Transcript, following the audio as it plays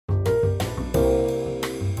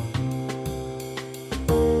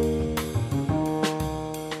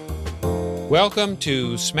Welcome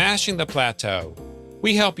to Smashing the Plateau.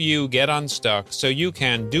 We help you get unstuck so you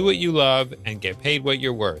can do what you love and get paid what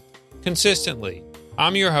you're worth, consistently.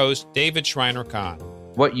 I'm your host, David Schreiner-Kahn.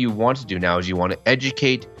 What you want to do now is you want to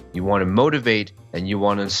educate, you want to motivate, and you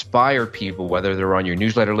want to inspire people, whether they're on your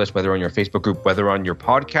newsletter list, whether on your Facebook group, whether on your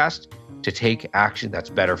podcast, to take action that's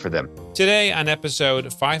better for them. Today on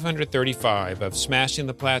episode 535 of Smashing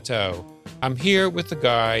the Plateau, I'm here with the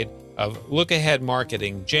guide of Look Ahead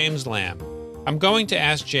Marketing, James Lamb. I'm going to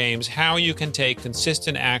ask James how you can take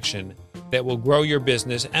consistent action that will grow your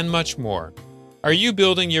business and much more. Are you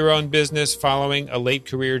building your own business following a late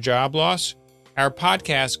career job loss? Our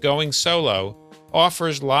podcast, Going Solo,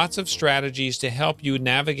 offers lots of strategies to help you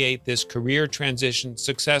navigate this career transition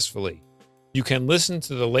successfully. You can listen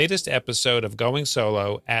to the latest episode of Going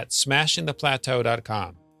Solo at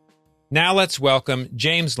smashingtheplateau.com. Now let's welcome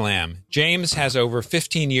James Lamb. James has over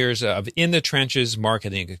 15 years of in-the-trenches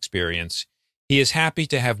marketing experience. He is happy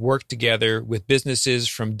to have worked together with businesses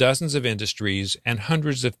from dozens of industries and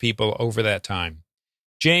hundreds of people over that time.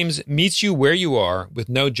 James meets you where you are with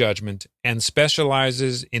no judgment and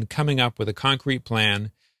specializes in coming up with a concrete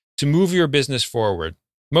plan to move your business forward.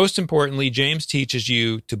 Most importantly, James teaches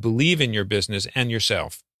you to believe in your business and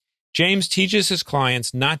yourself. James teaches his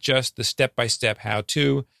clients not just the step-by-step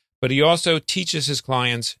how-to, but he also teaches his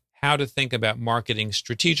clients how to think about marketing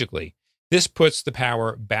strategically. This puts the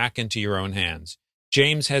power back into your own hands.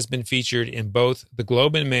 James has been featured in both the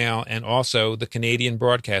Globe and Mail and also the Canadian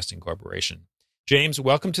Broadcasting Corporation. James,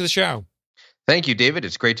 welcome to the show. Thank you, David.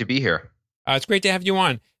 It's great to be here. It's great to have you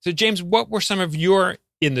on. So, James, what were some of your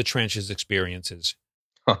in-the-trenches experiences?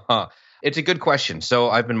 It's a good question. So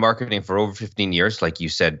I've been marketing for over 15 years, like you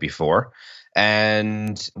said before.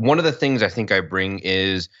 And one of the things I think I bring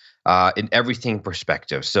is in everything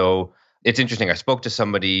perspective. So it's interesting. I spoke to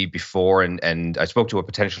somebody before and I spoke to a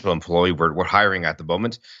potential employee. We're hiring at the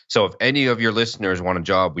moment. So if any of your listeners want a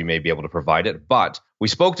job, we may be able to provide it. But we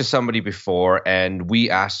spoke to somebody before and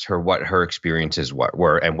we asked her what her experiences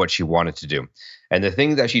were and what she wanted to do. And the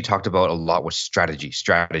thing that she talked about a lot was strategy.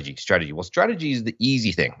 Well, strategy is the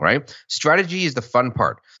easy thing, right? Strategy is the fun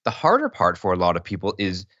part. The harder part for a lot of people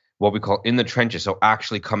is what we call in the trenches. So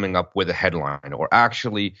actually coming up with a headline or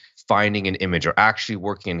actually finding an image or actually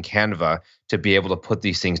working in Canva to be able to put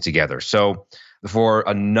these things together. So for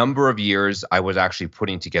a number of years, I was actually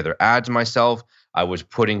putting together ads myself. I was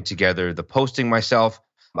putting together the posting myself.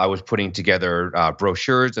 I was putting together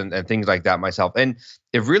brochures and things like that myself. And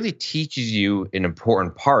it really teaches you an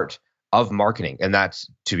important part of marketing, and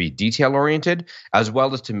that's to be detail-oriented, as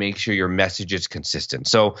well as to make sure your message is consistent.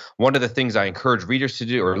 So one of the things I encourage readers to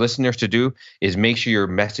do or listeners to do is make sure your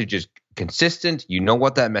message is consistent, you know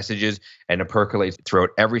what that message is, and it percolates throughout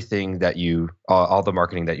everything that you, all the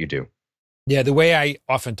marketing that you do. Yeah, the way I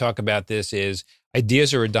often talk about this is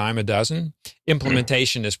ideas are a dime a dozen.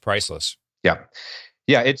 Implementation is priceless. Yeah.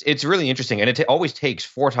 Yeah, it's really interesting, and it always takes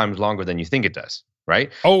 4 times longer than you think it does,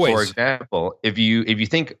 right? Always. For example, if you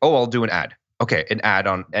think, oh, I'll do an ad. Okay, an ad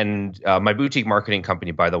on, and my boutique marketing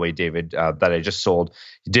company, by the way, David, that I just sold,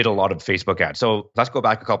 did a lot of Facebook ads. So let's go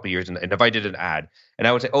back a couple of years, and if I did an ad, and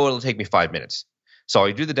I would say, oh, it'll take me 5 minutes. So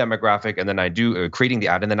I do the demographic, and then I do creating the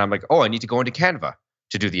ad, and then I'm like, oh, I need to go into Canva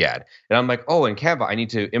to do the ad. And I'm like, oh, in Canva, I need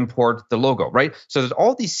to import the logo, right? So there's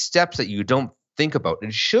all these steps that you don't think about.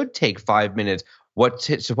 It should take 5 minutes. What's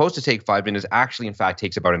supposed to take 5 minutes actually, in fact,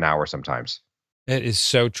 takes about an hour sometimes. It is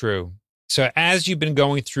so true. So as you've been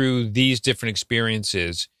going through these different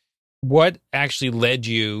experiences, what actually led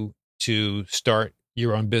you to start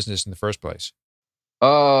your own business in the first place?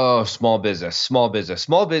 Oh, small business. Small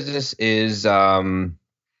business is, team,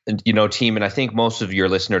 and I think most of your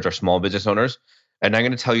listeners are small business owners. And I'm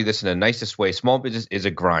going to tell you this in the nicest way. Small business is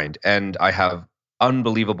a grind. And I have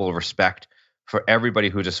unbelievable respect for everybody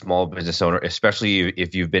who's a small business owner, especially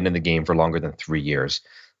if you've been in the game for longer than 3 years.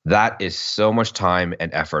 That is so much time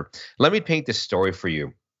and effort. Let me paint this story for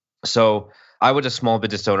you. So I was a small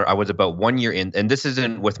business owner. I was about 1 year in, and this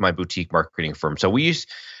isn't with my boutique marketing firm. So we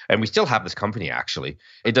still have this company actually.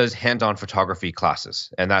 It does hands-on photography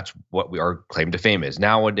classes, and that's what our claim to fame is.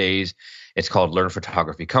 Nowadays, it's called Learn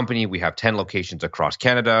Photography Company. We have 10 locations across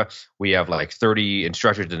Canada. We have like 30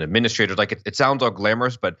 instructors and administrators. Like it sounds all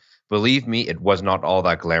glamorous, but believe me, it was not all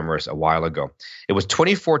that glamorous a while ago. It was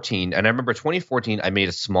 2014, and I remember 2014, I made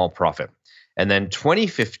a small profit. And then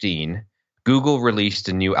 2015, Google released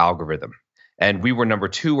a new algorithm. And we were number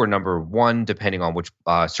 2 or number 1, depending on which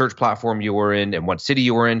search platform you were in and what city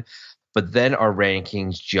you were in. But then our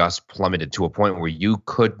rankings just plummeted to a point where you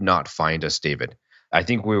could not find us, David. I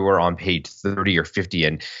think we were on page 30 or 50.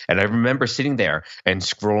 And I remember sitting there and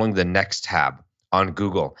scrolling the next tab on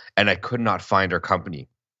Google, and I could not find our company.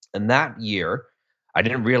 And that year, I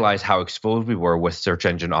didn't realize how exposed we were with search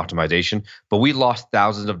engine optimization, but we lost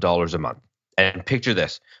thousands of dollars a month. And picture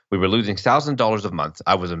this, we were losing $1,000 a month.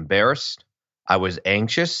 I was embarrassed, I was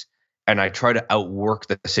anxious, and I tried to outwork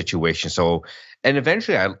the situation. So, and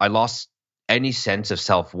eventually I lost any sense of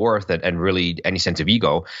self-worth and really any sense of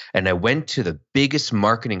ego. And I went to the biggest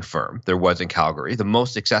marketing firm there was in Calgary, the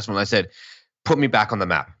most successful. And I said, put me back on the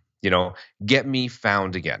map, get me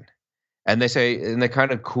found again. And they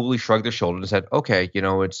kind of coolly shrugged their shoulders and said, okay,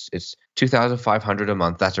 it's $2,500 a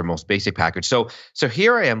month. That's our most basic package. So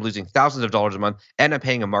here I am losing thousands of dollars a month, and I'm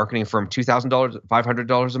paying a marketing firm $2,000,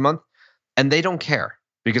 $500 a month. And they don't care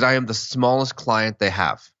because I am the smallest client they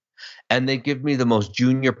have. And they give me the most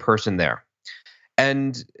junior person there.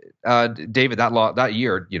 And David, that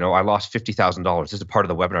year, I lost $50,000. This is a part of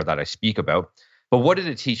the webinar that I speak about. But what did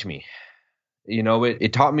it teach me?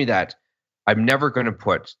 It taught me that I'm never going to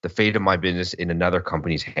put the fate of my business in another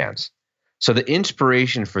company's hands. So the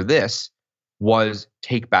inspiration for this was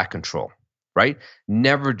take back control, right?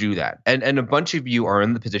 Never do that. And a bunch of you are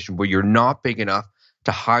in the position where you're not big enough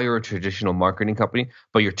to hire a traditional marketing company,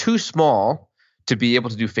 but you're too small to be able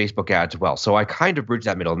to do Facebook ads well. So I kind of bridge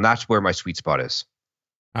that middle, and that's where my sweet spot is.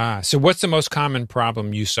 So what's the most common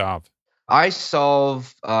problem you solve? I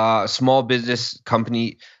solve small businesses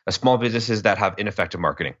that have ineffective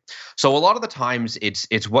marketing. So a lot of the times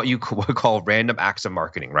it's what you would call random acts of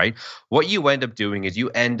marketing, right? What you end up doing is you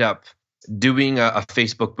end up doing a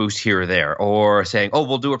Facebook boost here or there, or saying, oh,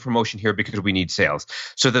 we'll do a promotion here because we need sales.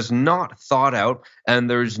 So there's not thought out and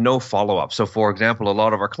there's no follow-up. So for example, a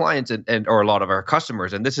lot of our clients or a lot of our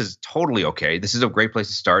customers, and this is totally okay, this is a great place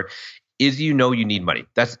to start, is you need money.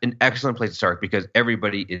 That's an excellent place to start because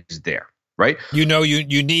everybody is there, right? You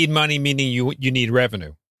need money, meaning you need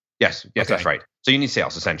revenue. Yes, okay. That's right. So you need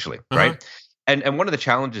sales essentially, right? And one of the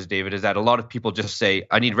challenges, David, is that a lot of people just say,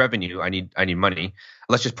 I need revenue, I need money.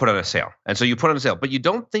 Let's just put on a sale. And so you put on a sale, but you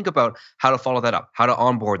don't think about how to follow that up, how to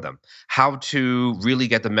onboard them, how to really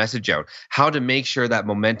get the message out, how to make sure that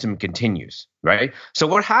momentum continues, right? So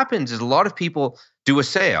what happens is a lot of people do a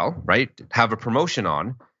sale, right? Have a promotion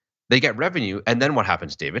on, they get revenue, and then what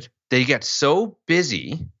happens, David? They get so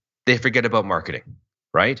busy, they forget about marketing,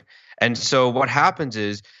 right? And so what happens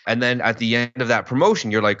is, and then at the end of that promotion,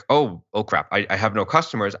 you're like, oh crap, I have no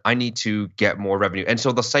customers. I need to get more revenue. And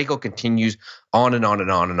so the cycle continues on and on and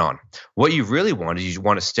on and on. What you really want is you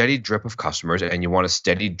want a steady drip of customers and you want a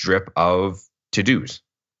steady drip of to-dos,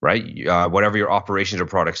 right? Whatever your operations or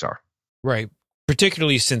products are. Right.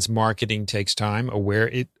 Particularly since marketing takes time,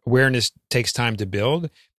 awareness takes time to build.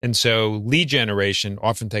 And so lead generation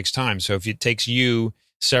often takes time. So if it takes you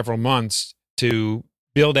several months to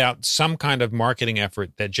build out some kind of marketing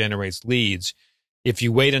effort that generates leads, if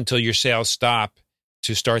you wait until your sales stop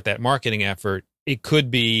to start that marketing effort, it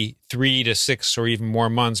could be 3 to 6 or even more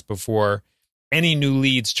months before any new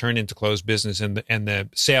leads turn into closed business and the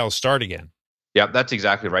sales start again. Yeah, that's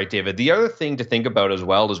exactly right, David. The other thing to think about as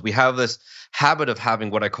well is we have this habit of having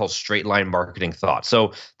what I call straight line marketing thought.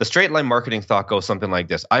 So the straight line marketing thought goes something like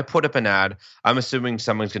this. I put up an ad. I'm assuming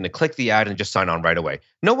someone's going to click the ad and just sign on right away.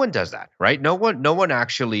 No one does that, right? No one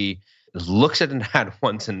actually looks at an ad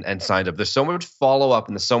once and signs up. There's so much follow up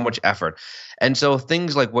and there's so much effort. And so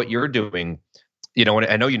things like what you're doing, and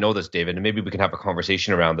I know you know this, David, and maybe we can have a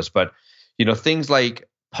conversation around this, but things like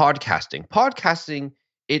podcasting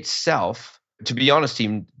itself, to be honest,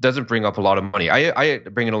 team, doesn't bring up a lot of money. I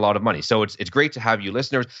bring in a lot of money. So it's great to have you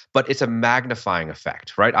listeners, but it's a magnifying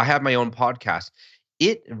effect, right? I have my own podcast.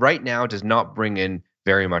 It right now does not bring in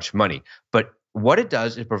very much money, but what it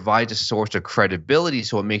does, it provides a source of credibility,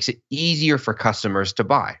 so it makes it easier for customers to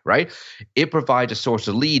buy, right? It provides a source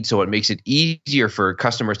of leads, so it makes it easier for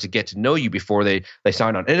customers to get to know you before they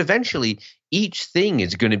sign on. And eventually, each thing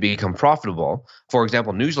is going to become profitable. For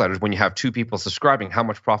example, newsletters, when you have 2 people subscribing, how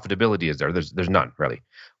much profitability is there? There's none, really.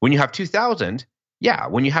 When you have 2,000, yeah,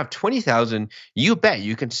 when you have 20,000, you bet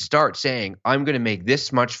you can start saying, I'm going to make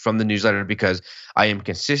this much from the newsletter because I am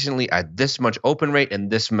consistently at this much open rate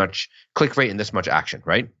and this much click rate and this much action,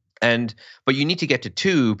 right? But you need to get to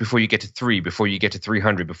 2 before you get to 3, before you get to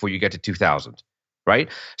 300, before you get to 2,000,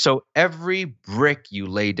 right? So every brick you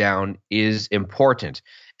lay down is important.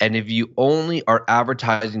 And if you only are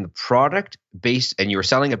advertising the product based and you're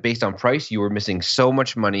selling it based on price, you are missing so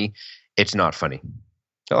much money. It's not funny.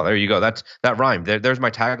 Oh, there you go. That rhymed. There's my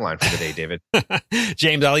tagline for the day, David.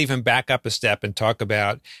 James, I'll even back up a step and talk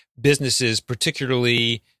about businesses,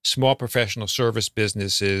 particularly small professional service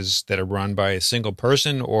businesses that are run by a single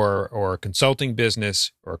person or a consulting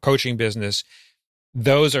business or a coaching business.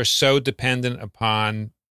 Those are so dependent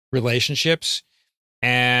upon relationships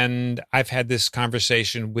And I've had this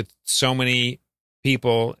conversation with so many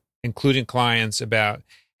people, including clients, about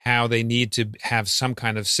how they need to have some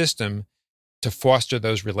kind of system to foster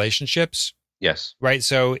those relationships. Yes. Right.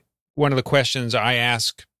 So one of the questions I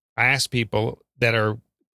ask people that are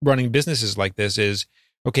running businesses like this is,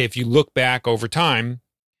 okay, if you look back over time,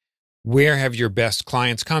 where have your best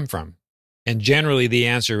clients come from? And generally the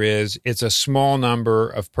answer is it's a small number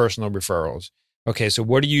of personal referrals. Okay, so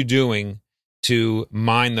what are you doing to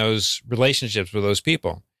mine those relationships with those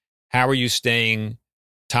people? How are you staying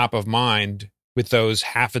top of mind with those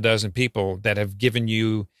half a dozen people that have given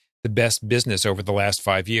you the best business over the last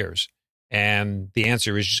 5 years? And the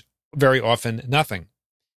answer is very often nothing.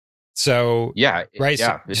 So, Yeah. right.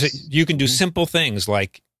 Yeah. So you can do simple things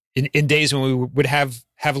like in days when we would have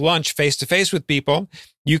lunch face to face with people,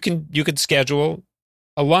 you could schedule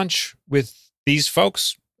a lunch with these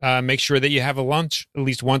folks. Make sure that you have a lunch at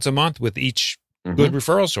least once a month with each good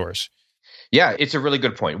referral source. Yeah, it's a really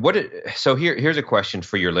good point. So here's a question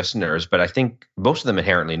for your listeners, but I think most of them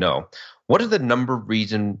inherently know. What is the number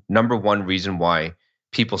one reason why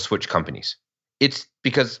people switch companies? It's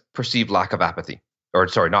because perceived lack of apathy. Or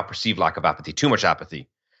sorry, not perceived lack of apathy, too much apathy.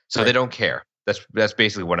 So They don't care. That's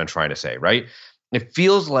basically what I'm trying to say, right? It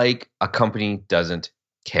feels like a company doesn't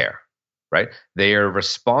care, right? They are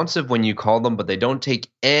responsive when you call them, but they don't take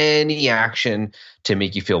any action to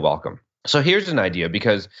make you feel welcome. So here's an idea,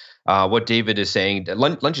 because what David is saying,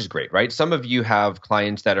 lunch is great, right? Some of you have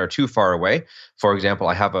clients that are too far away. For example,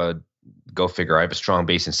 I have a strong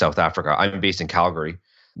base in South Africa. I'm based in Calgary.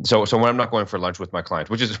 So when I'm not going for lunch with my clients,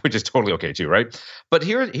 which is totally okay too, right? But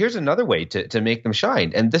here's another way to make them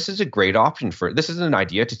shine. And this is a great option this is an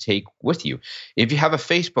idea to take with you. If you have a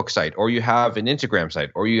Facebook site, or you have an Instagram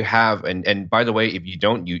site, or you have, and by the way, if you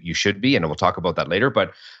don't, you should be, and we'll talk about that later,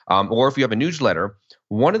 but or if you have a newsletter,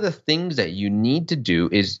 one of the things that you need to do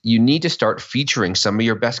is you need to start featuring some of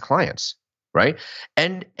your best clients, right?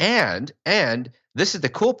 And this is the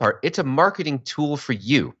cool part. It's a marketing tool for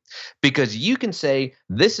you, because you can say,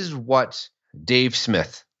 this is what Dave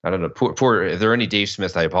Smith, I don't know, if there are any Dave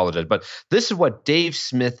Smiths, I apologize, but this is what Dave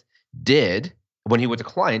Smith did when he was a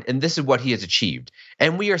client, and this is what he has achieved.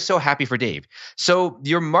 And we are so happy for Dave. So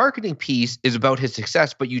your marketing piece is about his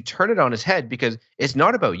success, but you turn it on his head because it's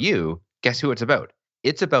not about you. Guess who it's about?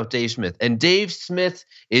 It's about Dave Smith. And Dave Smith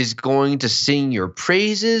is going to sing your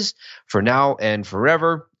praises for now and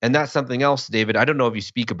forever. And that's something else, David. I don't know if you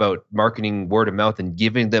speak about marketing word of mouth and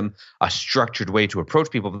giving them a structured way to approach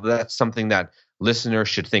people, but that's something that listeners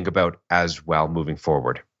should think about as well moving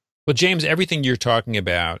forward. Well, James, everything you're talking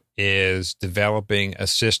about is developing a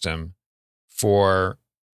system for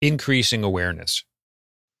increasing awareness.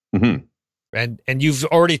 Mm-hmm. And you've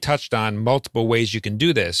already touched on multiple ways you can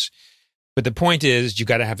do this. But the point is, you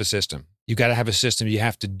got to have a system. You got to have a system. You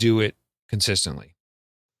have to do it consistently.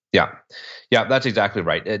 Yeah, that's exactly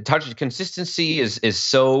right. Consistency is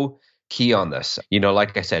so key on this.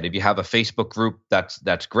 Like I said, if you have a Facebook group,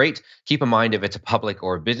 that's great. Keep in mind, if it's a public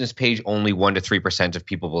or a business page, only 1% to 3% of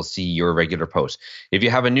people will see your regular post. If you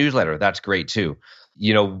have a newsletter, that's great too.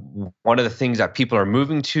 One of the things that people are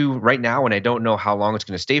moving to right now, and I don't know how long it's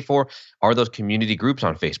going to stay for, are those community groups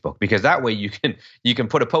on Facebook, because that way you can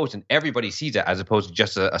put a post and everybody sees it, as opposed to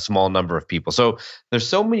just a small number of people. So there's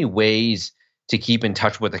so many ways to keep in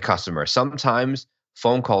touch with the customer. Sometimes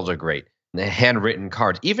phone calls are great. The handwritten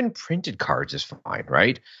cards, even printed cards is fine,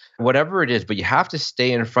 right? Whatever it is, but you have to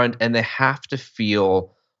stay in front, and they have to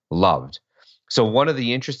feel loved. So one of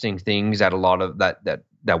the interesting things that a lot of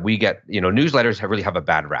that we get, newsletters really have a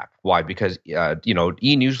bad rap. Why? Because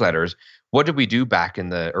e-newsletters. What did we do back in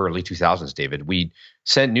the early 2000s, David? We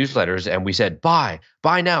sent newsletters and we said, buy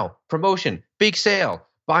now, promotion, big sale,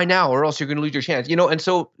 buy now, or else you're going to lose your chance. And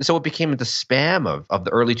so it became the spam of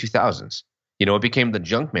the early 2000s. It became the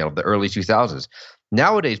junk mail of the early 2000s.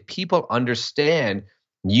 Nowadays, people understand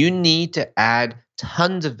you need to add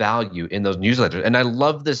tons of value in those newsletters. And I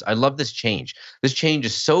love this. I love this change. This change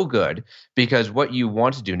is so good, because what you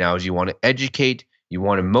want to do now is you want to educate, you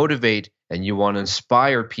want to motivate, and you want to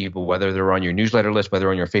inspire people, whether they're on your newsletter list,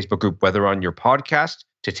 whether on your Facebook group, whether on your podcast,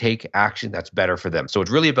 to take action that's better for them. So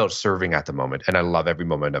it's really about serving at the moment. And I love every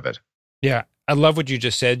moment of it. Yeah. I love what you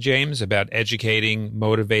just said, James, about educating,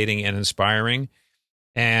 motivating, and inspiring.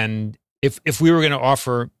 And if we were going to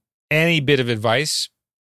offer any bit of advice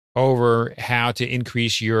over how to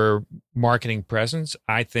increase your marketing presence,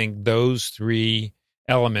 I think those three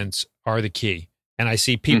elements are the key. And I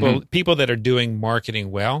see people that are doing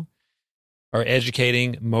marketing well are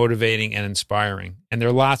educating, motivating, and inspiring. And there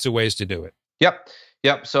are lots of ways to do it. Yep.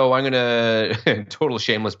 Yep. So I'm gonna total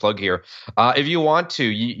shameless plug here. If you want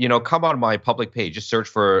to, come on my public page. Just search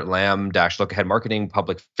for Lamb Dash Look Ahead Marketing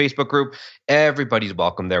public Facebook group. Everybody's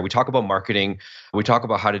welcome there. We talk about marketing. We talk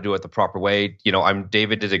about how to do it the proper way. I'm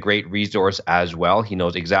David is a great resource as well. He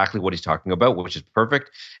knows exactly what he's talking about, which is perfect.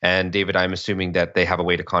 And David, I'm assuming that they have a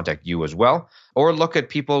way to contact you as well, or look at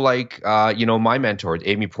people like my mentor,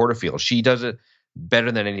 Amy Porterfield. She does it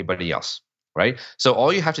better than anybody else. Right. So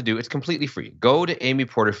all you have to do, it's completely free. Go to Amy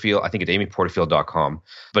Porterfield. I think it's amyporterfield.com,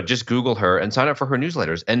 but just Google her and sign up for her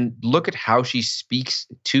newsletters and look at how she speaks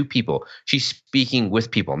to people. She's speaking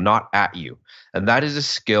with people, not at you. And that is a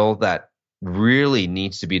skill that really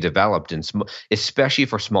needs to be developed, especially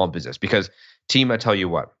for small business. Because team, I tell you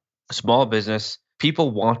what, small business,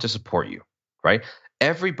 people want to support you, right?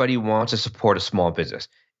 Everybody wants to support a small business.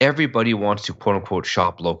 Everybody wants to quote unquote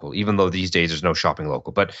shop local, even though these days there's no shopping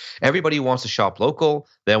local, but everybody wants to shop local.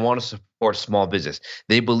 They want to support small business.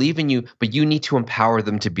 They believe in you, but you need to empower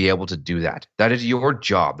them to be able to do that. That is your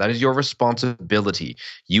job. That is your responsibility.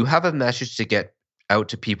 You have a message to get out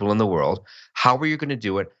to people in the world. How are you going to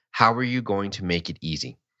do it? How are you going to make it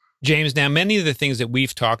easy? James, now many of the things that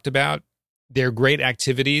we've talked about, they're great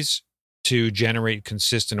activities to generate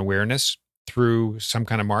consistent awareness through some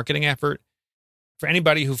kind of marketing effort. For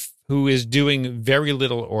anybody who is doing very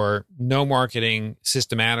little or no marketing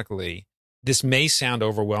systematically, this may sound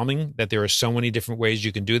overwhelming that there are so many different ways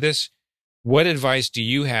you can do this. What advice do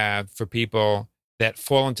you have for people that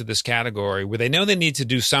fall into this category where they know they need to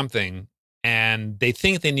do something and they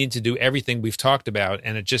think they need to do everything we've talked about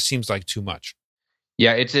and it just seems like too much?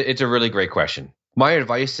 Yeah, it's a really great question. My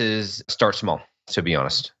advice is start small, to be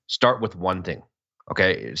honest. Start with one thing,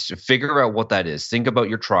 okay? So figure out what that is. Think about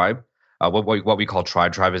your tribe. What we call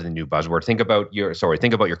tribe. Tribe is the new buzzword. Think about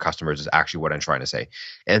your customers is actually what I'm trying to say.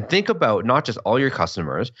 And think about not just all your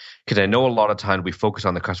customers, because I know a lot of times we focus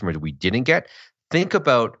on the customers we didn't get. Think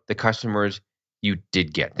about the customers you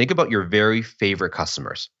did get. Think about your very favorite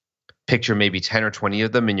customers. Picture maybe 10 or 20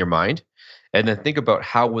 of them in your mind. And then think about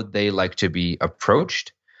how would they like to be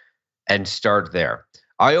approached and start there.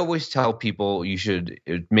 I always tell people you should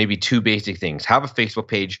maybe two basic things. Have a Facebook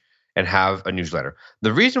page and have a newsletter.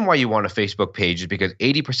 The reason why you want a Facebook page is because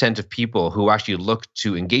 80% of people who actually look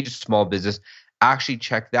to engage a small business actually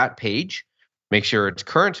check that page, make sure it's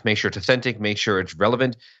current, make sure it's authentic, make sure it's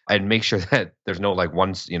relevant, and make sure that there's no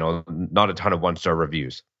not a ton of one-star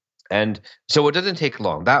reviews. And so it doesn't take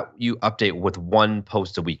long. That you update with one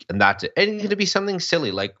post a week, and that's it. And it's going to be something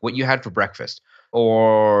silly like what you had for breakfast.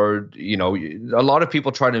 Or, a lot of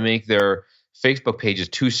people try to make their Facebook page is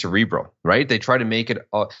too cerebral, right? They try to make it,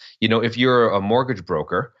 if you're a mortgage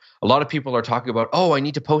broker, a lot of people are talking about, oh, I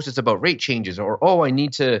need to post this about rate changes, or, oh, I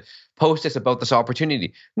need to post this about this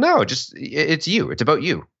opportunity. No, it's you. It's about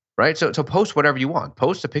you, right? So post whatever you want.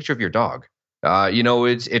 Post a picture of your dog.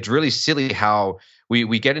 It's really silly how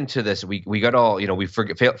we get into this. We got all, we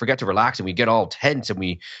forget to relax and we get all tense and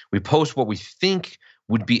we post what we think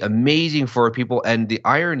would be amazing for people. And the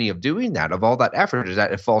irony of doing that, of all that effort, is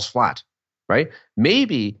that it falls flat. Right?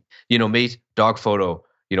 Maybe, mate, dog photo,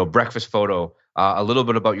 breakfast photo, a little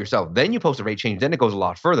bit about yourself. Then you post a rate change. Then it goes a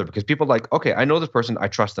lot further because people are like, okay, I know this person. I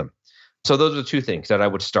trust them. So those are the two things that I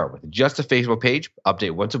would start with. Just a Facebook page,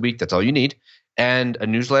 update once a week. That's all you need. And a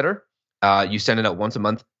newsletter. You send it out once a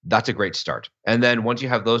month. That's a great start. And then once you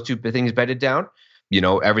have those two things bedded down,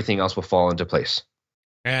 everything else will fall into place.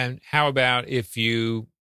 And how about if you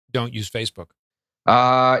don't use Facebook?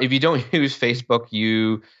 If you don't use Facebook,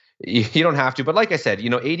 you don't have to, but like I said,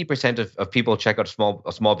 80% of people check out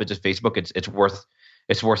a small business Facebook.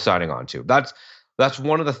 It's worth signing on to. That's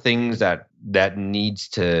one of the things that needs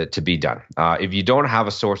to be done. If you don't have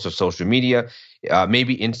a source of social media,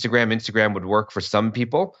 maybe Instagram would work for some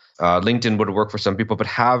people. LinkedIn would work for some people, but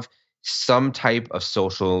have some type of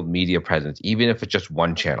social media presence, even if it's just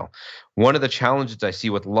one channel. One of the challenges I see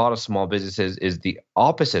with a lot of small businesses is the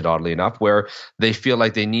opposite, oddly enough, where they feel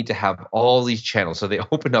like they need to have all these channels. So they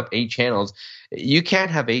open up 8 channels. You can't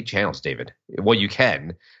have 8 channels, David. Well, you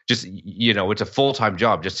can. Just, it's a full-time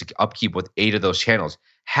job just to upkeep with 8 of those channels.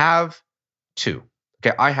 Have 2.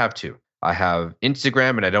 Okay, I have 2. I have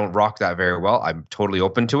Instagram, and I don't rock that very well. I'm totally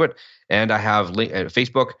open to it. And I have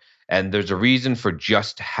Facebook. And there's a reason for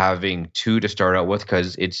just having 2 to start out with,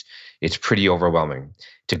 because it's pretty overwhelming.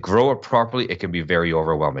 To grow it properly, it can be very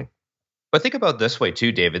overwhelming. But think about it this way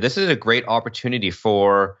too, David. This is a great opportunity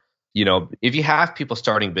for, if you have people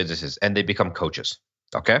starting businesses and they become coaches,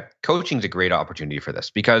 okay? Coaching is a great opportunity for this,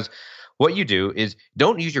 because what you do is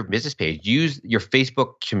don't use your business page, use your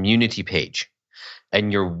Facebook community page.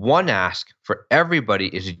 And your one ask for everybody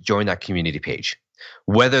is to join that community page.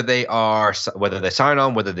 Whether whether they sign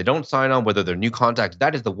on, whether they don't sign on, whether they're new contacts,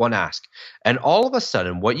 that is the one ask. And all of a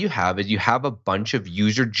sudden, what you have is you have a bunch of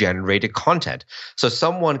user-generated content. So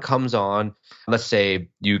someone comes on, let's say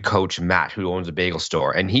you coach Matt, who owns a bagel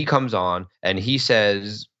store, and he comes on and he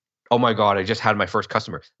says, "Oh my God, I just had my first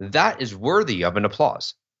customer." That is worthy of an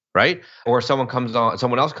applause, right? Or someone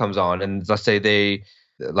else comes on, and let's say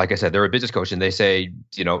like I said, they're a business coach, and they say,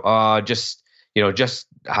 just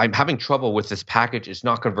I'm having trouble with this package. It's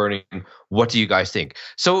not converting. What do you guys think?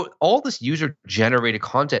 So all this user generated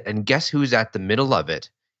content, and guess who's at the middle of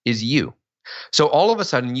it is you. So all of a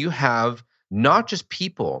sudden you have not just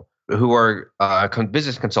people who are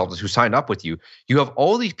business consultants who sign up with you. You have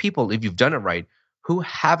all these people, if you've done it right, who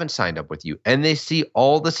haven't signed up with you, and they see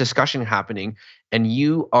all this discussion happening, and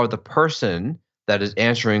you are the person that is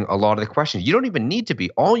answering a lot of the questions. You don't even need to be.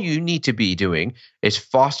 All you need to be doing is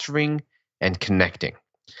fostering and connecting.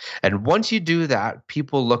 And once you do that,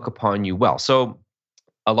 people look upon you well. So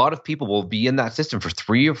a lot of people will be in that system for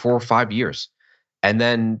 3 or 4 or 5 years. And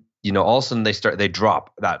then, all of a sudden they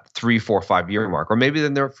drop that 3, 4, 5 year mark, or maybe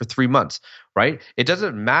then they're for 3 months, right? It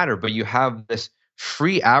doesn't matter, but you have this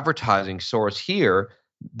free advertising source here.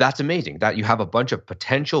 That's amazing that you have a bunch of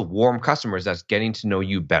potential warm customers that's getting to know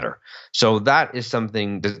you better. So that is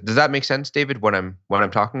something. Does that make sense, David, what I'm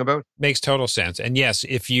talking about? Makes total sense. And yes,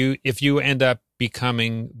 if you end up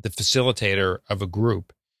becoming the facilitator of a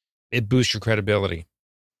group, it boosts your credibility.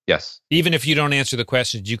 Yes. Even if you don't answer the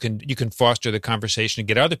questions, you can foster the conversation and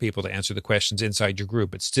get other people to answer the questions inside your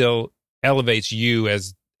group. It still elevates you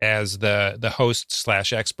as the host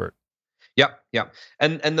 / expert. Yep.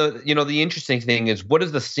 And the interesting thing is, what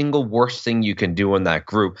is the single worst thing you can do in that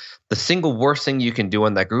group? The single worst thing you can do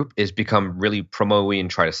in that group is become really promo-y and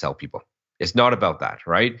try to sell people. It's not about that,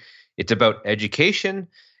 right? It's about education,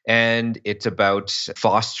 and it's about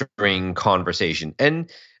fostering conversation.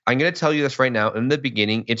 And I'm going to tell you this right now. In the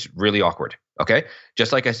beginning, it's really awkward. Okay,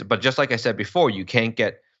 just like I said before, you can't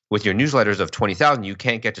get with your newsletters of 20,000. You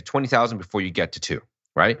can't get to 20,000 before you get to 2,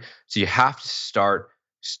 right? So you have to start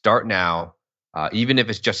now. Even if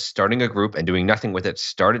it's just starting a group and doing nothing with it,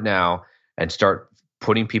 start it now and start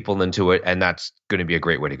putting people into it, and that's going to be a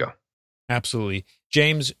great way to go. Absolutely.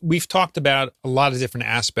 James, we've talked about a lot of different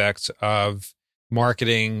aspects of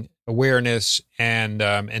marketing, awareness, and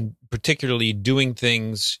particularly doing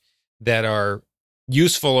things that are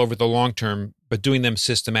useful over the long term, but doing them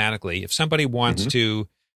systematically. If somebody wants to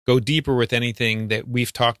go deeper with anything that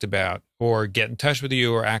we've talked about, or get in touch with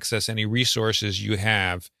you, or access any resources you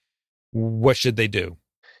have, what should they do?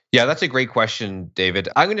 Yeah, that's a great question, David.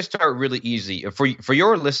 I'm going to start really easy for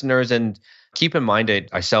your listeners, and keep in mind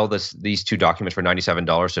I sell these 2 documents for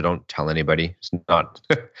 $97, so don't tell anybody. It's not.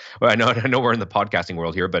 Well, I know we're in the podcasting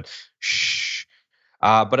world here, but shh.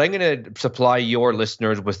 But I'm going to supply your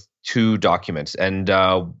listeners with 2 documents, and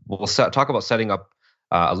we'll talk about setting up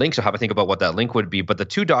a link. So have a think about what that link would be. But the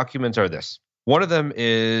 2 documents are this. One of them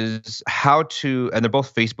is and they're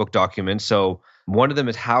both Facebook documents. So one of them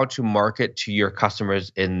is how to market to your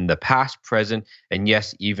customers in the past, present, and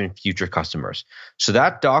yes, even future customers. So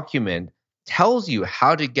that document tells you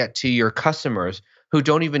how to get to your customers who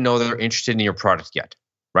don't even know they're interested in your product yet,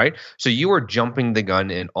 right? So you are jumping the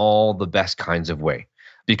gun in all the best kinds of way,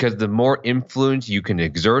 because the more influence you can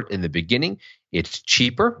exert in the beginning, it's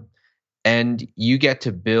cheaper, and you get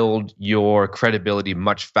to build your credibility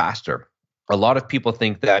much faster. A lot of people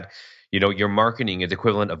think that your marketing is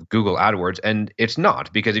equivalent of Google AdWords, and it's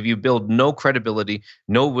not, because if you build no credibility,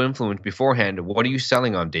 no influence beforehand, what are you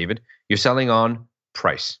selling on, David? You're selling on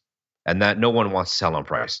price, and that no one wants to sell on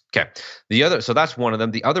price. Okay. So that's one of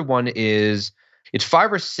them. The other one is, it's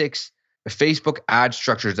 5 or 6 Facebook ad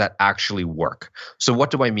structures that actually work. So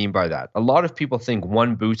what do I mean by that? A lot of people think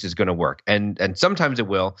one boost is going to work, and sometimes it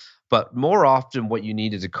will, but more often what you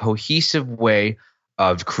need is a cohesive way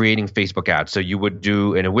of creating Facebook ads. So you would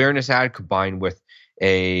do an awareness ad combined with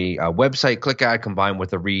a website click ad combined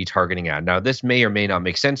with a retargeting ad. Now, this may or may not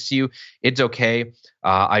make sense to you. It's okay.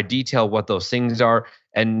 I detail what those things are.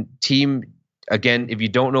 And team, again, if you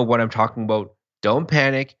don't know what I'm talking about, don't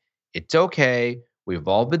panic. It's okay. We've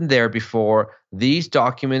all been there before. These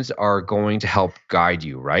documents are going to help guide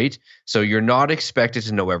you, right? So you're not expected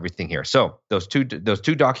to know everything here. So those two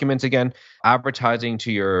documents, again, advertising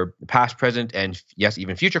to your past, present, and yes,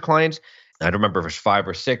 even future clients. I don't remember if it's 5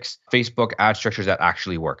 or 6 Facebook ad structures that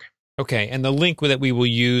actually work. Okay. And the link that we will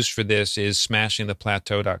use for this is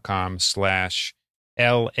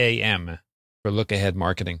smashingtheplateau.com/LAM for Look Ahead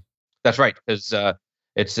Marketing. That's right. Because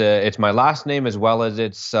it's my last name as well as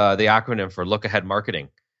it's the acronym for Look Ahead Marketing.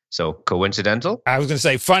 So coincidental? I was going to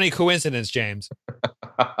say, funny coincidence, James.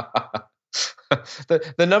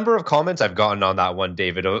 The number of comments I've gotten on that one,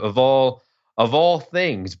 David, of all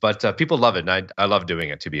things, but people love it, and I love doing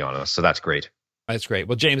it, to be honest. So that's great. That's great.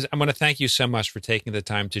 Well, James, I want to thank you so much for taking the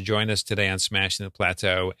time to join us today on Smashing the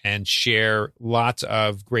Plateau and share lots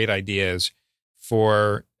of great ideas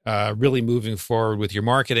for really moving forward with your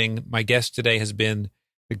marketing. My guest today has been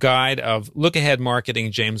the guide of Look Ahead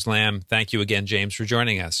Marketing, James Lamb. Thank you again, James, for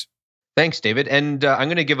joining us. Thanks, David. And I'm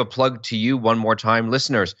going to give a plug to you one more time,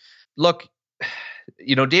 listeners. Look,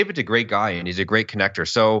 David's a great guy and he's a great connector.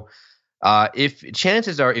 So if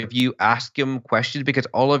chances are, if you ask him questions, because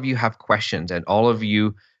all of you have questions and all of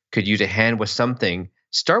you could use a hand with something,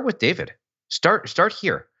 start with David. Start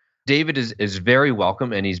here. David is very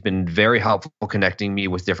welcome and he's been very helpful connecting me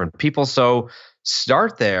with different people. So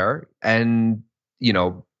start there. And,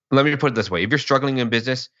 let me put it this way. If you're struggling in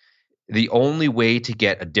business, the only way to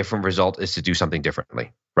get a different result is to do something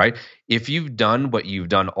differently, right? If you've done what you've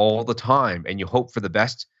done all the time and you hope for the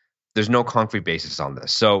best, there's no concrete basis on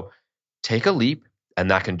this. So take a leap,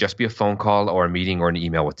 and that can just be a phone call or a meeting or an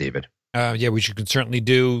email with David. Which you can certainly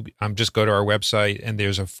do. Just go to our website, and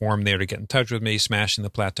there's a form there to get in touch with me,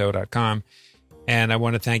 smashingtheplateau.com. And I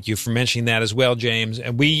want to thank you for mentioning that as well, James.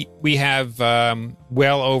 And we have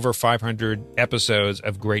well over 500 episodes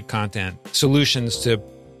of great content, solutions to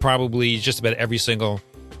probably just about every single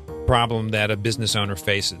problem that a business owner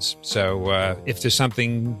faces. So if there's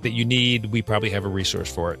something that you need, we probably have a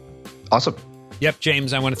resource for it. Awesome. Yep,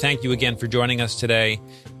 James, I want to thank you again for joining us today.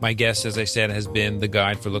 My guest, as I said, has been the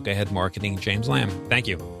guide for Look Ahead Marketing, James Lamb. Thank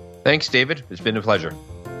you. Thanks, David. It's been a pleasure.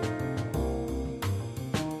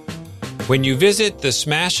 When you visit the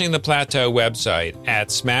Smashing the Plateau website at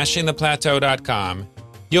smashingtheplateau.com,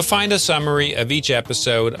 you'll find a summary of each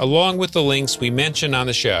episode along with the links we mention on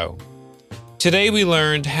the show. Today we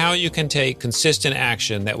learned how you can take consistent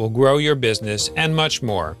action that will grow your business and much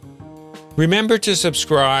more. Remember to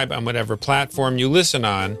subscribe on whatever platform you listen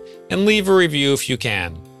on and leave a review if you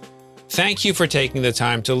can. Thank you for taking the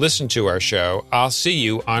time to listen to our show. I'll see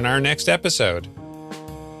you on our next episode.